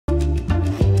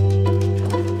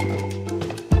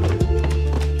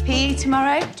PE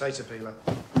tomorrow? Potato peeler.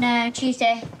 No,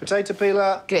 Tuesday. Potato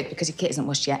peeler. Good, because your kit isn't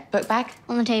washed yet. Book bag?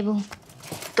 On the table.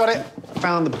 Got it.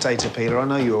 Found the potato peeler. I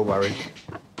know you were worried.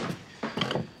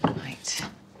 Right.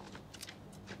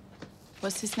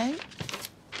 What's his note?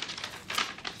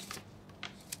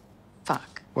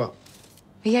 Fuck. What?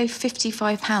 We owe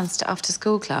 £55 to After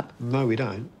School Club. No, we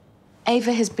don't.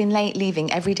 Ava has been late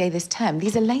leaving every day this term.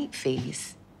 These are late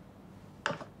fees.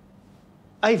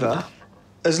 Ava,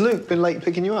 has Luke been late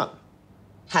picking you up?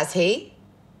 Has he?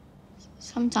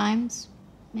 Sometimes.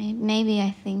 Maybe,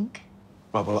 I think.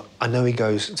 Right, well, I know he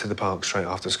goes to the park straight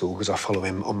after school because I follow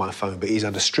him on my phone, but he's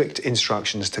under strict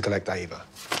instructions to collect Ava.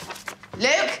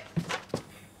 Luke!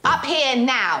 Up here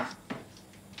now!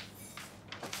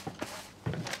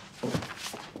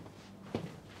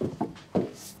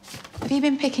 Have you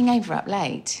been picking Ava up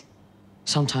late?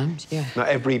 Sometimes, yeah. Not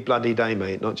every bloody day,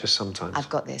 mate, not just sometimes. I've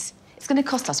got this. It's going to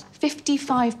cost us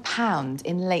 £55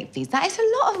 in late fees. That is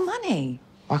a lot of money.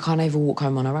 Why can't Ava walk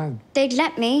home on her own? They'd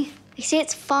let me. They say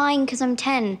it's fine because I'm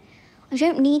 10. I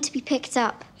don't need to be picked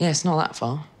up. Yeah, it's not that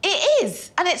far. It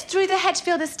is, and it's through the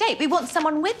Hedgefield estate. We want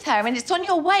someone with her, and it's on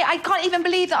your way. I can't even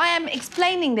believe that I am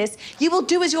explaining this. You will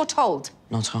do as you're told.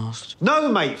 Not asked. No,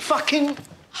 mate, fucking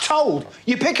told.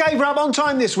 You pick Ava up on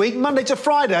time this week, Monday to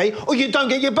Friday, or you don't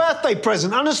get your birthday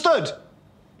present, understood?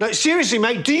 No, seriously,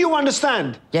 mate, do you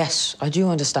understand? Yes, I do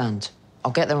understand.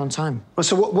 I'll get there on time. Well,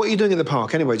 so what are you doing at the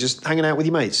park anyway? Just hanging out with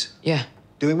your mates? Yeah.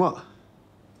 Doing what?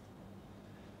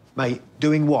 Mate,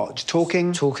 doing what? Just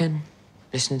talking? Talking,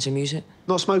 listening to music.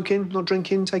 Not smoking, not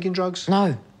drinking, taking drugs?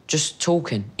 No, just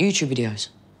talking. YouTube videos.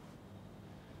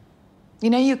 You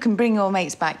know, you can bring your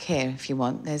mates back here if you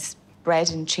want. There's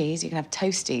bread and cheese. You can have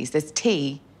toasties. There's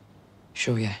tea.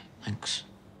 Sure, yeah, thanks.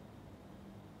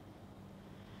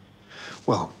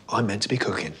 Well, I'm meant to be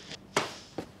cooking.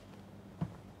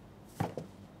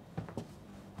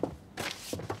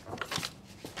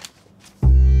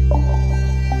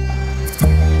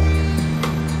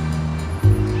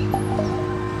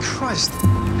 Christ,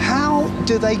 how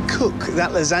do they cook that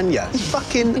lasagna? It's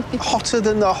fucking hotter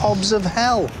than the hobs of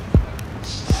hell.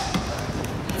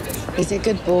 He's a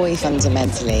good boy,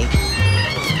 fundamentally.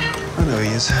 I know he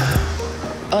is.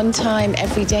 On time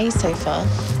every day so far.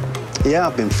 Yeah,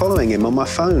 I've been following him on my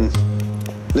phone.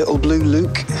 Little blue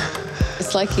Luke.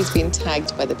 It's like he's been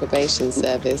tagged by the probation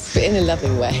service, but in a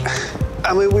loving way.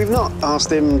 I mean, we've not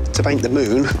asked him to paint the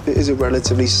moon. It is a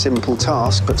relatively simple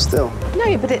task, but still.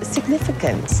 No, but it's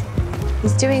significant.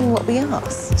 He's doing what we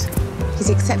asked. He's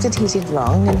accepted he did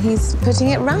wrong and he's putting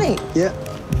it right. Yeah.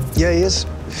 Yeah, he is.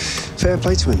 Fair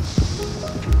play to him.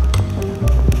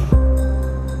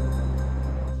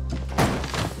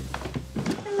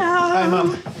 Hello. Hey,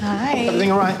 Mum. Hi.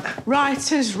 Everything all right?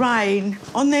 Right as rain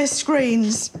on their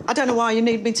screens. I don't know why you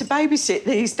need me to babysit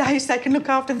these days. They can look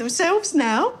after themselves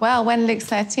now. Well, when Luke's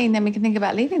 13, then we can think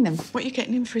about leaving them. What are you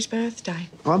getting him for his birthday?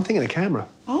 Oh, I'm thinking a camera.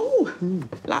 Oh,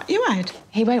 like you had.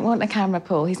 He won't want a camera,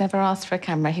 Paul. He's never asked for a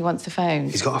camera. He wants a phone.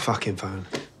 He's got a fucking phone.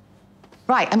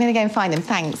 Right, I'm going to go and find him.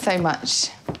 Thanks so much.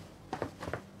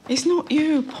 It's not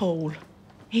you, Paul.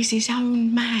 He's his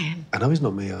own man. I know he's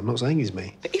not me. I'm not saying he's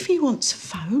me. But if he wants a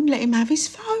phone, let him have his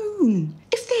phone.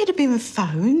 If there'd have been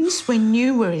phones when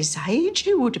you were his age,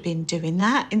 you would have been doing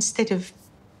that instead of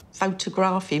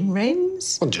photographing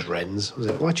Wrens. Not just Wrens, was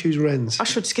it? Why choose Wrens? I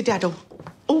should skedaddle.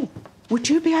 Oh, would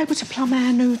you be able to plumb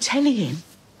our new telly in?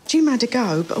 Jim had a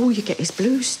go, but all you get is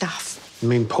blue stuff. You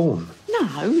mean porn?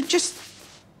 No, just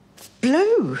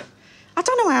blue. I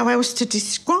don't know how else to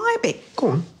describe it. Go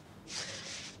on.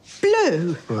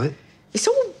 Blue. Right. It's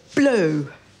all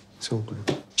blue. It's all blue.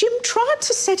 Jim tried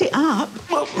to set it up.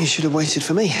 Well, you should have waited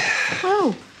for me.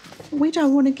 Well, we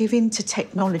don't want to give in to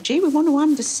technology. We want to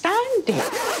understand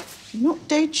it. You're not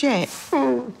dead yet.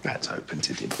 That's open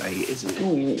to debate, isn't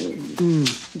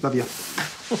it? Love you.